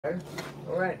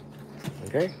All right.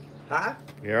 Okay, Huh?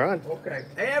 you're on. Okay.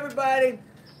 Hey, everybody.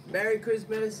 Merry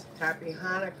Christmas. Happy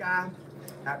Hanukkah.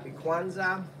 Happy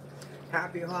Kwanzaa.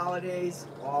 Happy holidays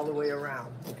all the way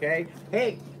around. Okay?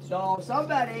 Hey, so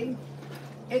somebody,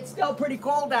 it's still pretty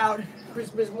cold out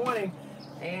Christmas morning,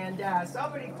 and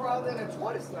somebody crawled into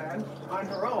TortoiseLand on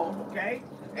her own. Okay?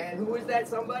 And who is that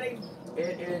somebody?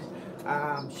 It is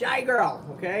Shy Girl.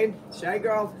 Okay? Shy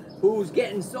Girl who's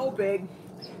getting so big.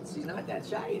 She's not that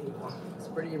shy anymore. It's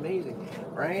pretty amazing,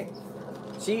 right?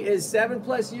 She is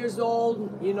 7+ years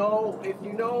old. You know, if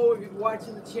you're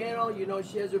watching the channel, you know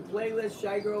she has her playlist,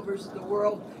 Shy Girl versus the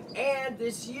World. And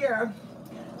this year,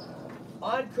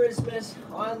 on Christmas,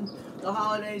 on the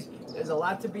holidays, there's a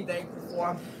lot to be thankful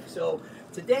for. So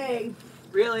today,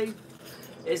 really,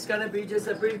 it's gonna be just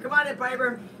a brief, come on in,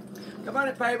 Piper. Come on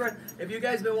in, Piper. If you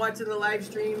guys have been watching the live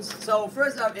streams. So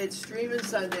first off, it's streaming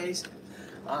Sundays.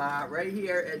 Right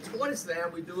here at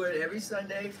TortoiseLand. We do it every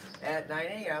Sunday at 9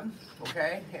 a.m.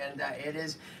 Okay, and it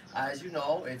is, as you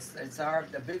know, it's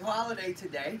the big holiday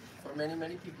today for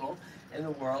many people in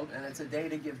the world, and it's a day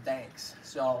to give thanks.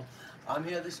 So I'm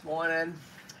here this morning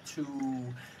to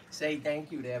say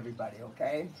thank you to everybody.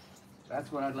 Okay,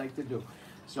 that's what I'd like to do.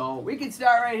 So we can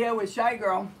start right here with Shy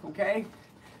Girl. Okay,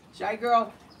 Shy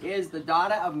Girl is the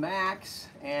daughter of Max,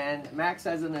 and Max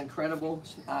has an incredible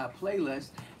playlist,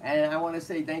 and I want to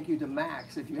say thank you to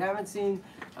Max. If you haven't seen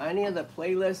any of the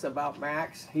playlists about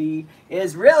Max, he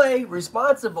is really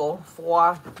responsible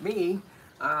for me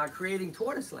creating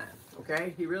TortoiseLand.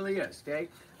 Okay, he really is. Okay,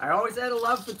 I always had a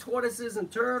love for tortoises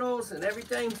and turtles and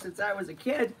everything since I was a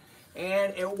kid,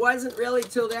 and it wasn't really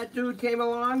till that dude came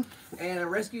along and I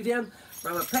rescued him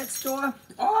from a pet store.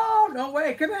 Oh, no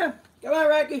way, come here. Come on,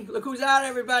 Rocky. Look who's out,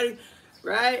 everybody.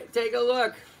 Right? Take a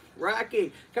look.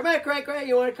 Rocky. Come on, Cray.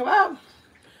 You want to come out?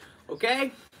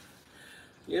 Okay?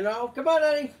 You know? Come on,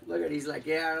 honey. Look at he's like,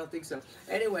 yeah, I don't think so.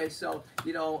 Anyway, so,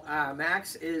 you know,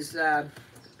 Max is,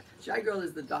 Shy Girl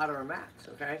is the daughter of Max,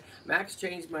 okay? Max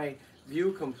changed my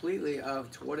view completely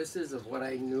of tortoises, of what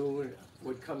I knew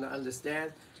would come to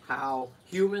understand, how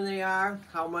human they are,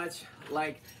 how much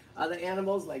like other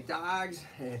animals, like dogs,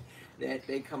 that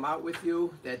they come out with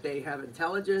you, that they have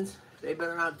intelligence. They've been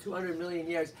around 200 million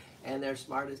years, and they're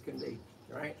smart as can be,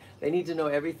 right? They need to know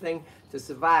everything to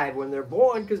survive when they're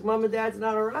born, because mom and dad's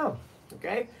not around,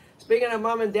 okay? Speaking of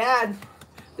mom and dad,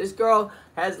 this girl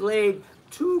has laid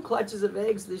 2 clutches of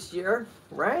eggs this year,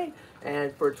 right?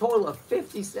 And for a total of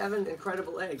 57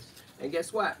 incredible eggs. And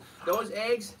guess what? Those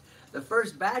eggs, the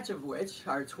first batch of which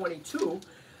are 22,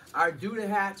 are due to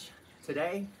hatch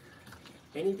today,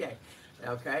 any day.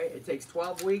 Okay, it takes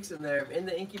 12 weeks, and they're in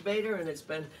the incubator, and it's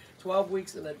been 12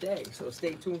 weeks and a day. So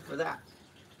stay tuned for that.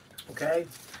 Okay,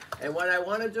 and what I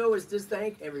want to do is just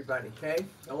thank everybody. Okay,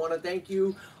 I want to thank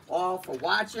you all for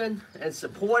watching and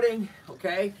supporting.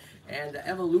 Okay, and the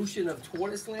evolution of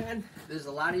TortoiseLand. There's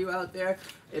a lot of you out there.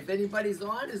 If anybody's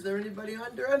on, is there anybody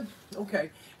under him?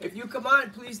 Okay, if you come on,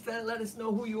 please let us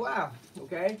know who you are.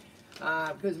 Okay,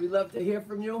 because we love to hear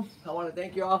from you. I want to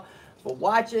thank you all for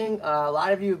watching. A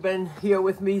lot of you have been here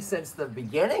with me since the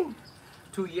beginning,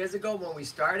 2 years ago when we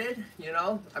started. You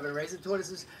know, I've been raising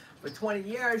tortoises for 20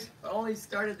 years. I only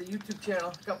started the YouTube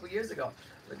channel a couple years ago.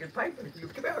 Look at Piper. You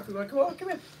come here. If you want to come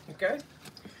here. Okay.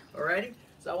 Alrighty.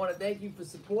 So I want to thank you for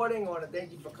supporting. I want to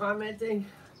thank you for commenting.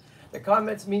 The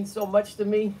comments mean so much to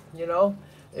me. You know,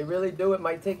 they really do. It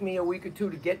might take me a week or 2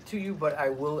 to get to you, but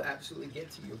I will absolutely get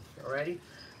to you. Alrighty.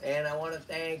 And I want to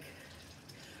thank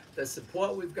the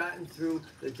support we've gotten through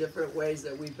the different ways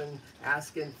that we've been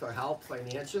asking for help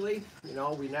financially. You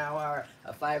know, we now are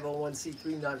a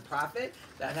 501c3 nonprofit.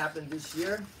 That happened this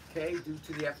year, okay, due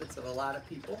to the efforts of a lot of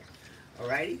people.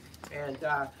 Alrighty, and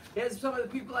here's some of the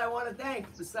people I want to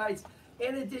thank. Besides,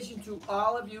 in addition to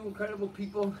all of you incredible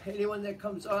people, anyone that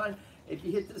comes on, if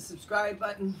you hit the subscribe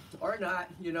button or not,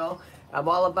 you know, I'm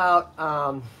all about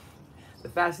the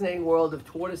fascinating world of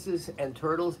tortoises and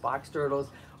turtles, box turtles.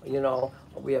 You know,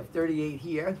 we have 38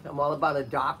 here. I'm all about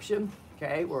adoption,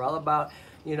 okay? We're all about,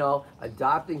 you know,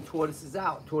 adopting tortoises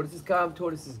out. Tortoises come,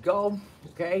 tortoises go,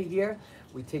 okay? Here,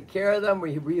 we take care of them,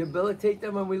 we rehabilitate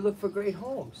them, and we look for great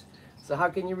homes. So how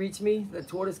can you reach me?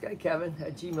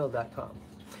 thetortoiseguykevin@gmail.com.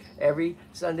 Every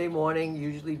Sunday morning,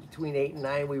 usually between 8 and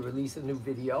 9, we release a new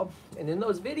video. And in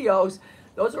those videos,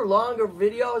 those are longer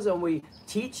videos, and we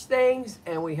teach things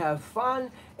and we have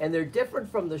fun, and they're different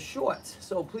from the shorts.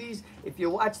 So please, if you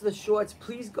watch the shorts,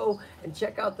 please go and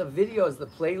check out the videos, the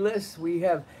playlists. We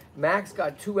have, Max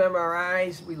got 2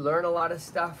 MRIs. We learn a lot of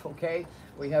stuff, okay?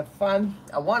 We have fun.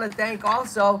 I want to thank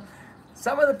also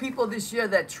some of the people this year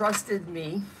that trusted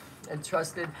me and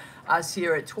trusted us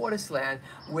here at TortoiseLand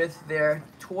with their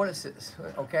tortoises,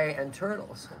 okay, and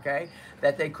turtles, okay,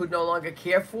 that they could no longer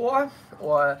care for,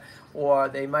 or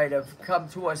they might have come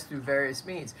to us through various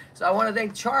means. So I want to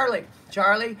thank Charlie.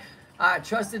 Charlie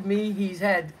trusted me. He's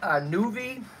had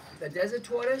Nuvi, the desert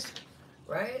tortoise,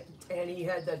 right? And he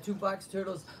had the 2 box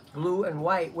turtles, blue and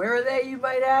white. Where are they, you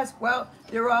might ask? Well,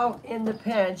 they're all in the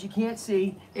pens. You can't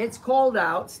see. It's cold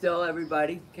out still,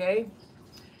 everybody, okay?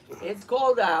 It's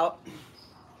cold out.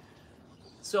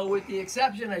 So with the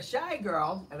exception of Shy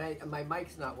Girl, and my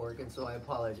mic's not working, so I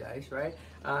apologize, right?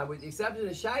 With the exception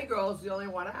of Shy Girl's the only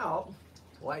one out.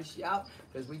 Why is she out?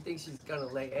 Because we think she's gonna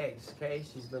lay eggs, okay?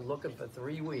 She's been looking for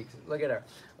 3 weeks. Look at her,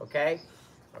 okay?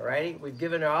 Alrighty, we've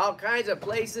given her all kinds of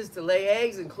places to lay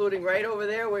eggs, including right over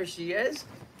there where she is.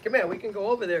 Come here, we can go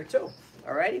over there too.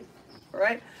 Alrighty?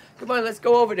 Alright? Come on, let's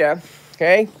go over there.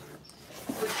 Okay?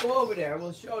 Let's go over there and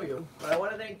we'll show you. But I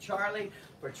want to thank Charlie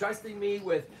for trusting me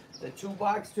with the 2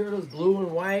 box turtles, blue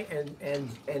and white, and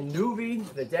Nuvi,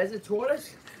 the desert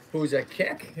tortoise, who's a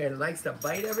kick and likes to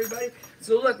bite everybody.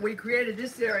 So look, we created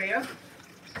this area.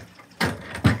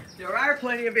 There are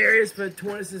plenty of areas for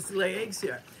tortoises to lay eggs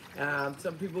here.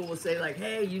 Some people will say like,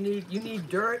 hey, you need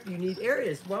dirt, you need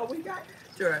areas. Well, we got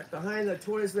dirt. Behind the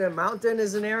TortoiseLand mountain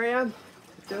is an area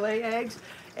to lay eggs.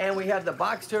 And we have the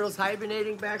box turtles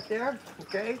hibernating back there,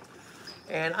 okay?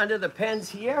 And under the pens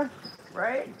here,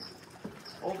 right?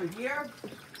 Over here,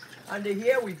 under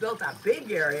here, we built a big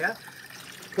area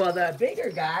for the bigger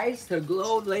guys to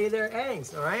lay their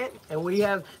eggs, all right? And we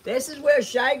have, this is where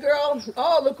Shy Girl,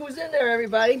 oh, look who's in there,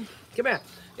 everybody. Come here.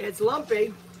 It's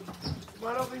Lumpy. Come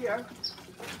on over here.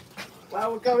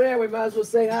 While we're coming in, we might as well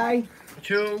say hi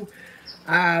to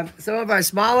some of our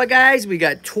smaller guys. We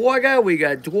got Torga, we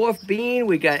got Dwarf Bean,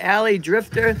 we got Alley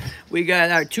Drifter, we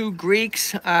got our 2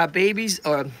 Greeks babies,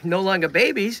 or no longer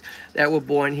babies, that were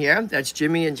born here. That's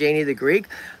Jimmy and Janie the Greek.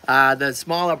 The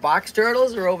smaller box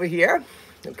turtles are over here,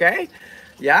 okay?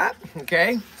 Yeah,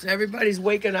 okay, so everybody's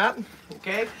waking up,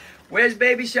 okay? Where's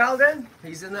baby Sheldon?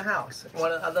 He's in the house.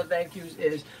 One of the other thank yous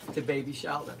is to baby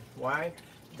Sheldon. Why?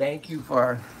 Thank you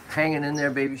for hanging in there,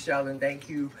 baby Sheldon. Thank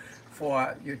you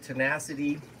for your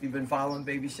tenacity. You've been following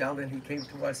baby Sheldon. He came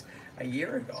to us a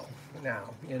year ago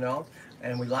now, you know,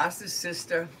 and we lost his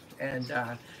sister, and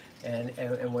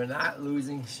we're not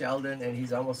losing Sheldon, and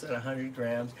he's almost at 100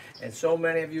 grams. And so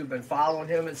many of you have been following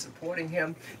him and supporting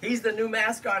him. He's the new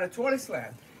mascot of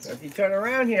TortoiseLand. So if you turn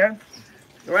around here,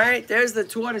 right, there's the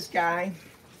Tortoise Guy,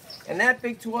 and that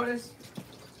big tortoise,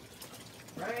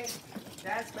 right,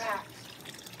 that's Max.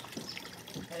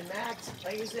 And Max,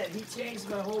 like I said, he changed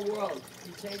my whole world.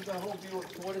 He changed my whole view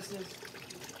of tortoises.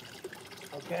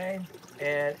 Okay?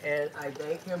 And I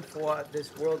thank him for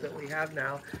this world that we have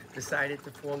now. Decided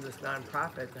to form this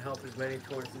nonprofit to help as many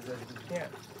tortoises as we can.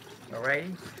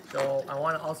 Alrighty? So I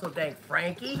want to also thank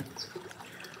Frankie,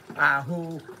 he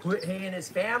and his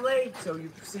family. So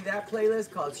you see that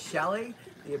playlist called Shelly,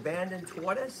 the Abandoned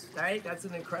Tortoise, right? That's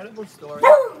an incredible story,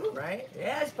 right?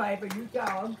 Yes, Piper, you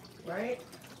tell him, right?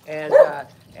 And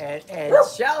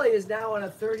Shelly is now on a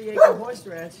 30-acre horse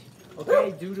ranch,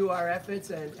 okay, due to our efforts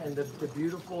and the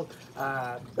beautiful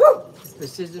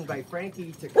decision by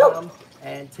Frankie to come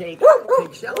and take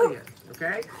Shelly in,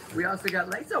 okay? We also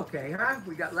got, it's okay, huh?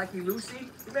 We got Lucky Lucy.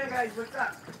 Come here, guys, what's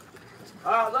up?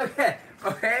 Oh, look at it,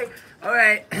 okay? All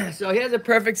right, so here's a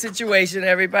perfect situation,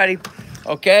 everybody.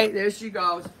 Okay, there she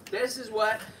goes. This is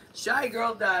what Shy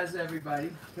Girl does,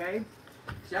 everybody, okay?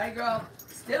 Shy Girl,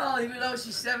 still, even though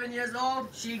she's 7 years old,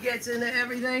 she gets into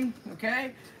everything,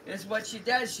 okay? It's what she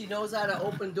does. She knows how to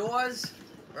open doors,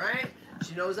 right?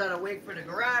 She knows how to wait for the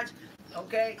garage,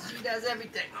 okay? She does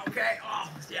everything, okay?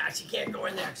 Oh, yeah, she can't go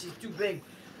in there. She's too big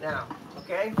now,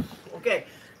 okay? Okay,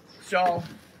 so,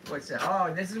 what's that?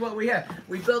 Oh, this is what we have.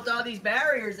 We built all these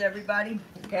barriers, everybody,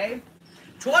 okay?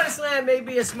 TortoiseLand may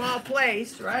be a small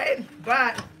place, right?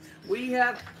 But we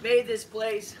have made this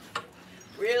place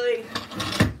really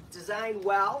designed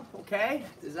well, okay?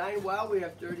 Designed well. We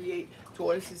have 38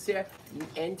 tortoises here.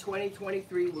 In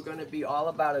 2023, we're going to be all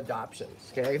about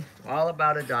adoptions, okay? All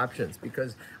about adoptions,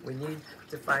 because we need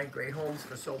to find great homes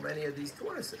for so many of these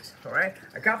tortoises, all right?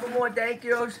 A couple more thank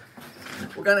yous.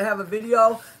 We're going to have a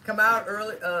video come out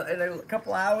early in a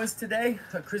couple hours today,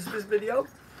 a Christmas video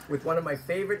with one of my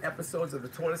favorite episodes of the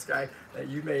Tortoise Guy that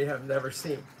you may have never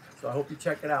seen. So I hope you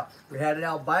check it out. We had an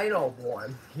albino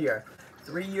born here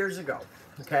 3 years ago,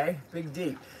 okay? Big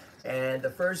D. And the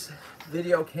first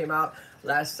video came out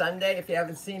last Sunday. If you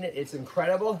haven't seen it, it's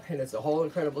incredible, and it's a whole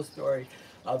incredible story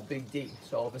of Big D.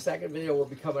 So the second video will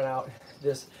be coming out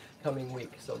this coming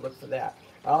week, so look for that.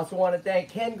 I also want to thank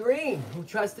Ken Green, who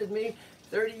trusted me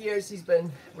 30 years he's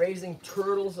been raising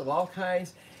turtles of all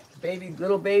kinds.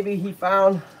 Little baby he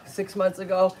found 6 months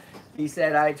ago. He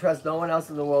said, I trust no one else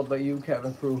in the world but you,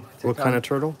 Kevin Crew. What kind of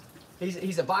turtle?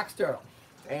 He's a box turtle.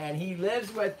 And he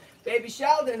lives with baby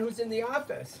Sheldon, who's in the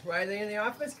office. Why are they in the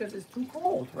office? Because it's too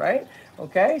cold, right?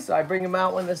 Okay, so I bring him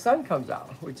out when the sun comes out,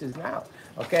 which is now.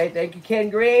 Okay, thank you, Ken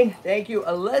Green. Thank you,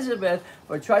 Elizabeth,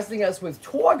 for trusting us with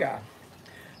Torga.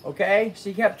 Okay,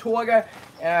 she kept Torga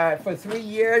for 3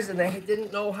 years, and they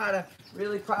didn't know how to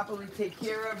really properly take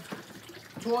care of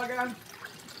Torga.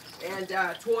 And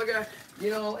Torga, you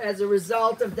know, as a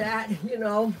result of that, you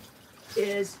know,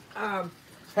 has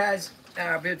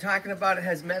been talking about it,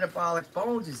 has metabolic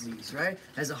bone disease, right?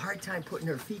 Has a hard time putting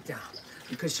her feet down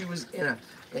because she was in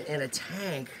a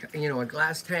tank, you know, a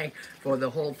glass tank for the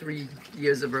whole 3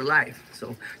 years of her life.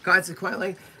 So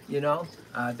consequently, you know,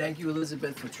 thank you,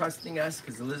 Elizabeth, for trusting us,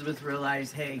 because Elizabeth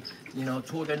realized, hey, you know,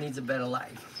 Torga needs a better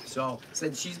life. So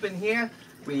since she's been here,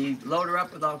 we load her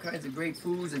up with all kinds of great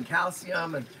foods and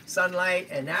calcium and sunlight,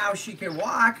 and now she can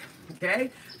walk,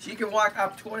 okay? She can walk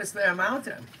up TortoiseLand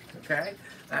Mountain, okay?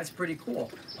 That's pretty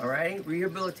cool, all right?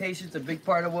 Rehabilitation is a big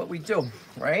part of what we do,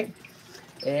 right?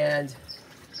 And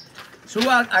so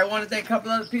I want to thank a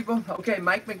couple other people. Okay,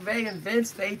 Mike McVeigh and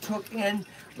Vince, they took in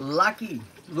Lucky,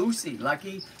 Lucy.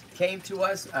 Lucky came to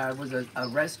us, was a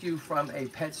rescue from a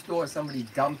pet store. Somebody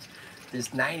dumped this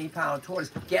 90-pound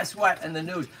tortoise. Guess what in the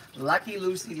news? Lucky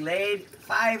Lucy laid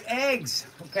 5 eggs,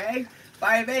 okay?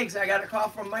 5 eggs. I got a call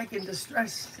from Mike in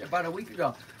distress about a week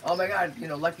ago. Oh my God, you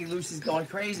know, Lucky Lucy's going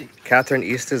crazy. Catherine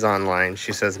East is online.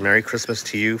 She says, Merry Christmas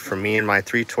to you from me and my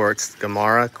 3 torts,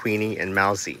 Gamara, Queenie, and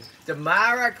Mousy.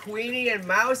 Damara, Queenie, and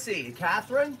Mousy.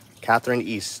 Catherine? Catherine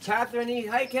East. Catherine East.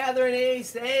 Hi, Catherine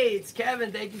East. Hey, it's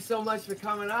Kevin. Thank you so much for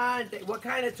coming on. What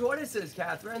kind of tortoises,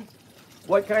 Catherine?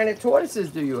 What kind of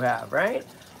tortoises do you have, right?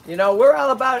 You know, we're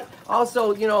all about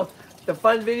also, you know, the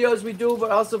fun videos we do, but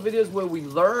also videos where we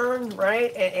learn,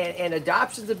 right? And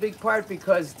adoption's a big part,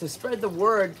 because to spread the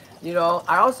word, you know,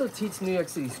 I also teach New York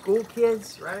City school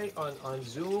kids, right, on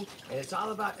Zoom, and it's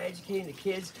all about educating the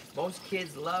kids. Most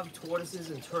kids love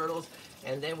tortoises and turtles,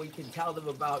 and then we can tell them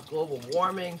about global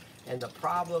warming and the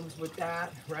problems with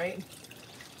that, right?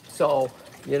 So,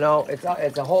 you know,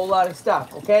 it's a whole lot of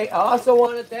stuff, okay? I also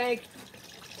want to thank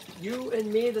You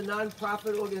and Me, the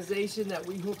nonprofit organization that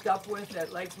we hooked up with,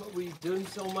 that likes what we do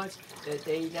so much, that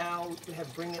they now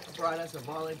have brought us a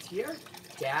volunteer.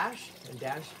 Dash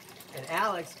and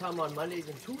Alex come on Mondays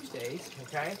and Tuesdays,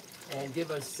 okay, and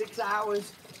give us 6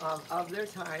 hours of their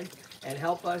time and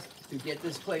help us to get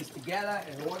this place together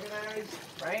and organized,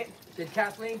 right? Did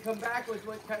Kathleen come back with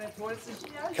what kind of tortoises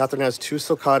she has? Catherine has 2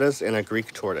 sulcatas and a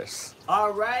Greek tortoise.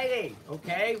 All righty,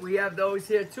 okay, we have those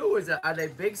here too. Are they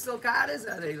big sulcatas?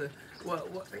 Are they, what,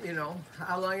 you know,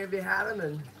 how long have you had them,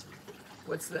 and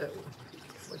what's the,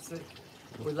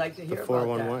 we'd like to hear The about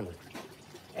 411. that.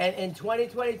 And in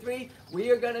 2023, we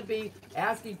are going to be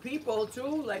asking people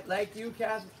too, like you,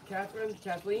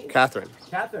 Kathleen,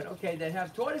 okay, that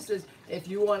have tortoises. If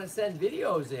you want to send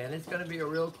videos in, it's going to be a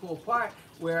real cool part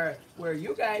where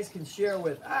you guys can share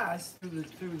with us through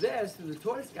the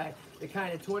Tortoise Guy, the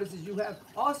kind of tortoises you have.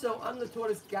 Also, I'm the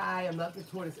Tortoise Guy. I'm not the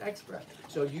tortoise expert.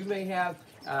 So you may have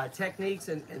techniques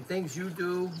and things you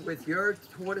do with your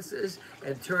tortoises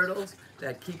and turtles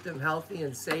that keep them healthy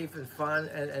and safe and fun,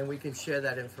 and we can share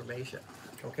that information.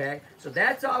 Okay, so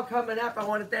that's all coming up. I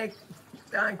want to thank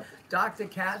Dr.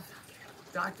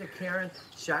 Karen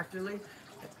Schachterly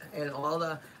and all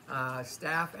the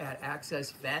staff at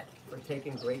Access Vet for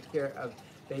taking great care of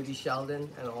baby Sheldon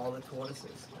and all the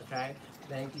tortoises. Okay,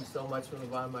 thank you so much from the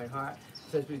bottom of my heart.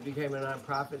 Since we became a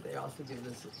nonprofit, they also give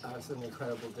us an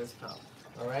incredible discount.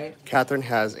 All right. Catherine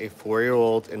has a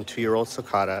 4-year-old and 2-year-old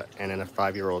sulcata and a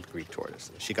 5-year-old Greek tortoise.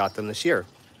 She got them this year.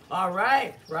 All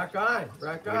right, rock on,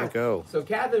 rock on. Way to go. So,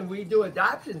 Catherine, we do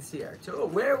adoptions here too.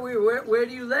 Where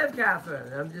do you live,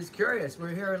 Catherine? I'm just curious. We're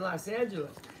here in Los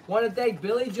Angeles. Want to thank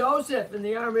Billy Joseph and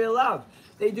the Army of Love.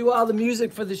 They do all the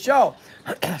music for the show.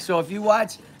 So if you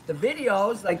watch the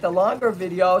videos, like the longer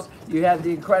videos, you have the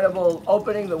incredible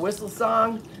opening, the whistle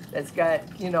song. That's got,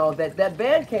 you know, that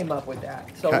band came up with that.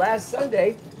 So last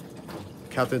Sunday.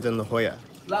 Catherine's in La Jolla.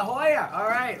 La Jolla, all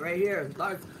right here.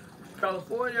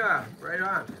 California, right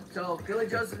on. So Billy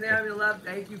Joseph and the Army of Love,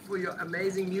 thank you for your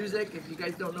amazing music. If you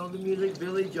guys don't know the music,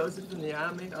 Billy Joseph and the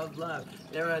Army of Love.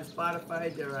 They're on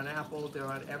Spotify, they're on Apple, they're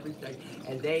on everything.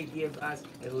 And they give us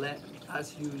and let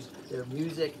us use their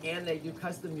music, and they do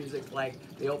custom music like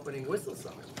the opening whistle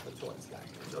song for Tortoise Guy.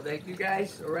 So thank you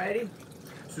guys, alrighty?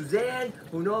 Suzanne,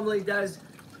 who normally does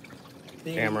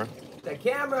the the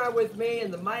camera with me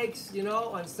and the mics, you know,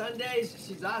 on Sundays.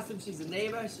 She's awesome. She's a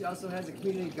neighbor. She also has a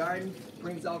community garden,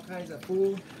 brings all kinds of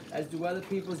food, as do other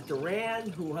people's. Duran,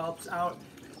 who helps out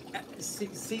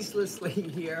ceaselessly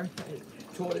here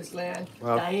at TortoiseLand.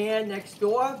 Wow. Diane next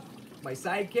door, my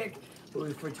sidekick,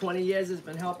 who for 20 years has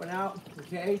been helping out,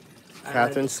 okay?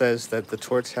 Catherine says that the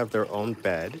torts have their own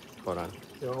bed. Hold on.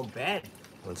 Their own bed.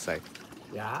 One sec.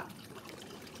 Yeah.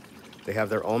 They have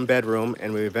their own bedroom,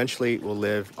 and we eventually will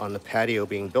live on the patio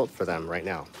being built for them right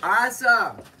now.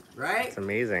 Awesome, right? It's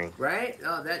amazing. Right?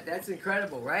 Oh, that's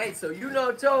incredible, right? So you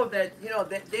know, too, that, you know,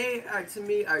 that they are, to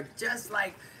me, are just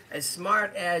like as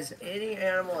smart as any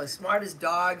animal, as smart as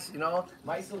dogs, you know.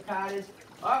 Mice Licata's.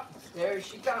 Oh, there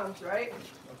she comes, right?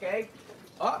 Okay.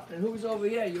 Oh, and who's over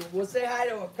here? We'll say hi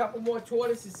to a couple more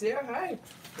tortoises here. Hi,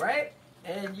 right?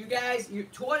 And you guys, your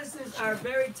tortoises are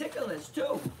very ticklish,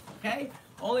 too, okay?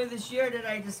 Only this year did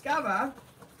I discover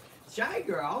Shy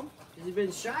Girl. She's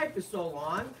been shy for so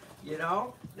long, you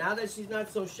know. Now that she's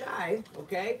not so shy,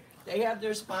 okay, they have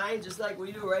their spine just like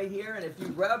we do right here. And if you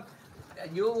rub,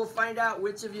 you will find out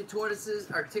which of your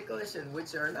tortoises are ticklish and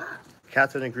which are not.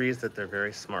 Catherine agrees that they're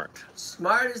very smart.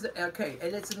 Smart as the, okay,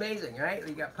 and it's amazing, right?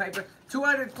 We got Piper,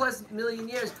 200+ million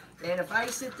years. And if I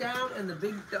sit down and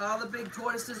all the big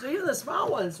tortoises, or even the small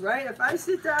ones, right? If I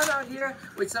sit down out here,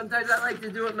 which sometimes I like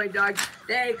to do with my dogs,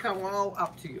 they come all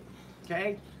up to you,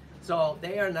 okay? So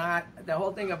they are not, the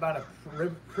whole thing about a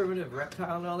primitive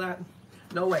reptile and all that,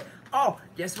 no way. Oh,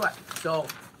 guess what? So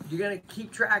you're gonna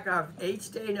keep track of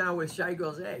each day now with Shy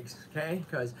Girl's eggs, okay?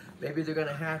 Because maybe they're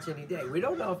gonna hatch any day. We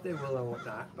don't know if they will or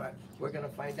not, but we're gonna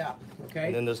find out, okay?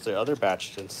 And then there's the other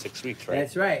batch in 6 weeks, right?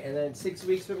 That's right. And then 6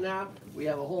 weeks from now, we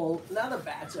have another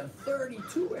batch of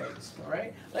 32 eggs, all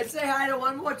right? Let's say hi to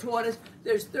one more tortoise.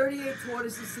 There's 38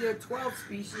 tortoises here, 12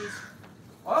 species.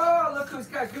 Oh, look who's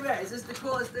got, come here. Is this the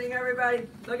coolest thing, everybody?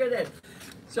 Look at this.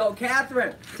 So,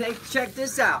 Catherine, check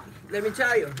this out. Let me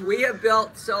tell you, we have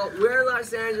built, so we're in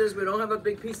Los Angeles, we don't have a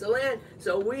big piece of land,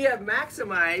 so we have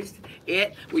maximized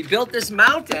it. We built this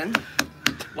mountain.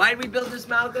 Why did we build this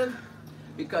mountain?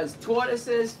 Because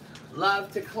tortoises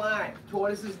love to climb.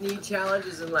 Tortoises need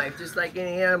challenges in life, just like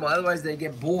any animal, otherwise they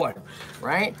get bored,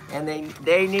 right? And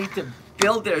they need to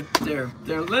build their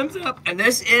limbs up, and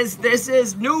this is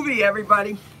Nuvi,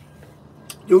 everybody.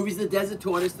 Nuvi's the desert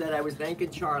tortoise that I was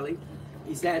thanking Charlie.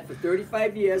 He's had for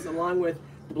 35 years, along with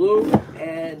Blue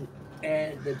and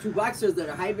the two boxers that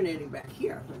are hibernating back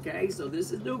here, okay? So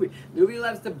this is Nuvi. Nuvi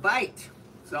loves to bite,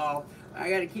 so I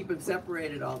gotta keep him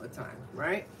separated all the time,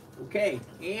 right? Okay,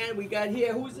 and we got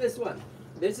here, who's this one?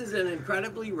 This is an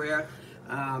incredibly rare,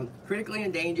 critically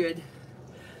endangered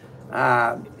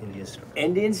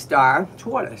Indian star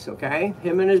tortoise, okay?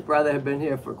 Him and his brother have been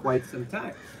here for quite some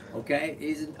time, okay?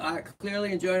 He's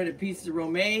clearly enjoying a piece of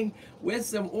romaine with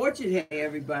some orchard hay,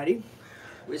 everybody,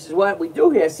 which is what we do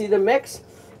here. See the mix?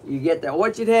 You get the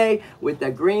orchard hay with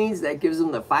the greens. That gives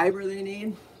them the fiber they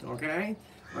need, okay?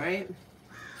 Right?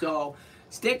 So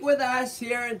stick with us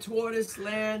here in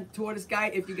TortoiseLand, Tortoise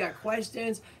Guy. If you got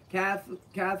questions, Catherine,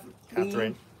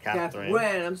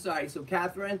 I'm sorry. So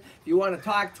Catherine, if you want to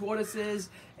talk tortoises,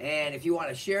 and if you want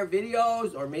to share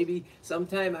videos, or maybe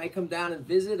sometime I come down and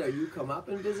visit, or you come up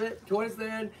and visit,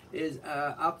 TortoiseLand is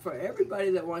up for everybody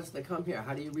that wants to come here.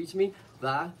 How do you reach me?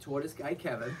 The Tortoise Guy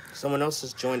Kevin. Someone else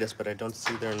has joined us, but I don't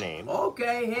see their name.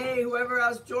 Okay, hey, whoever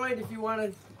else joined, if you want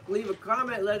to leave a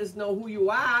comment, let us know who you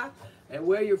are and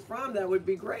where you're from. That would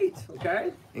be great,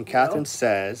 okay? And Catherine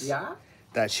says, yeah,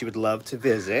 that she would love to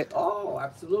visit. Oh,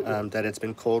 absolutely. That it's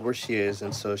been cold where she is,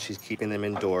 and so she's keeping them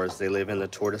indoors. They live in the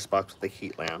tortoise box with a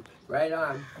heat lamp. Right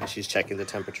on. And she's checking the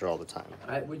temperature all the time.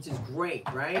 Which is great,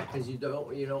 right? Because you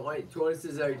don't want,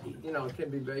 tortoises are, can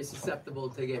be very susceptible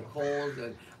to get colds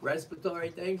and respiratory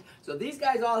things. So these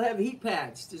guys all have heat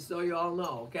pads, just so you all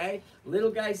know, okay?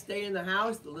 Little guys stay in the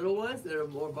house, the little ones that are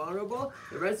more vulnerable.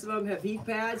 The rest of them have heat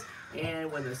pads,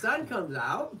 and when the sun comes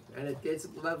out, and it gets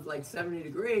above like 70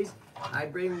 degrees, I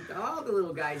bring all the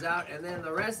little guys out, and then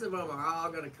the rest of them are all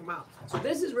going to come out. So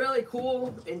this is really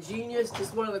cool, ingenious,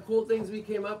 just one of the cool things we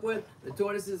came up with. The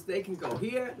tortoises, they can go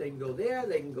here, they can go there,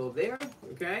 they can go there,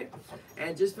 okay?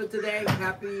 And just for today,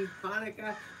 happy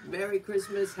Hanukkah, Merry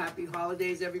Christmas, happy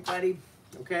holidays, everybody,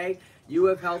 okay? You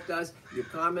have helped us. Your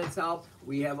comments help.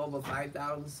 We have over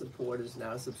 5,000 supporters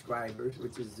now, subscribers,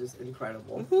 which is just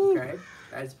incredible, okay?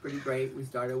 That's pretty great. We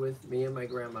started with me and my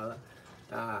grandmother.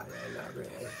 Not really,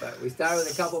 but we started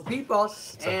with a couple people,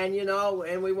 and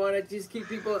and we want to just keep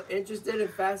people interested and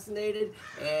fascinated,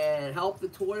 and help the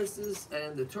tortoises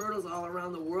and the turtles all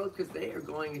around the world, because they are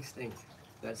going extinct.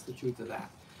 That's the truth of that.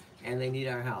 and they need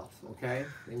our help, okay?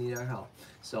 They need our help.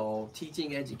 So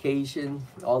teaching, education,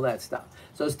 all that stuff.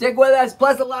 So stick with us,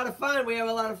 plus a lot of fun. We have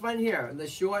a lot of fun here. In the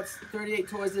shorts, 38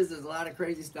 Toises, there's a lot of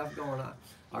crazy stuff going on.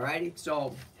 Alrighty,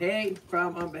 so hey,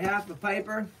 on behalf of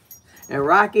Piper and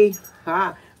Rocky,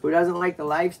 who doesn't like the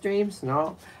live streams,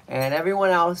 no, and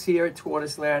everyone else here at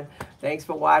TortoiseLand, thanks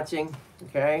for watching,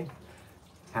 okay?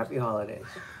 Happy holidays,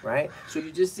 right? So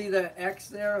you just see the X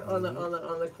there on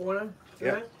the corner?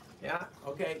 Yeah. Yeah,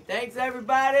 okay. Thanks,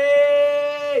 everybody!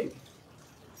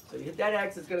 So you hit that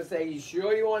X, it's going to say, you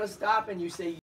sure you want to stop? And you say,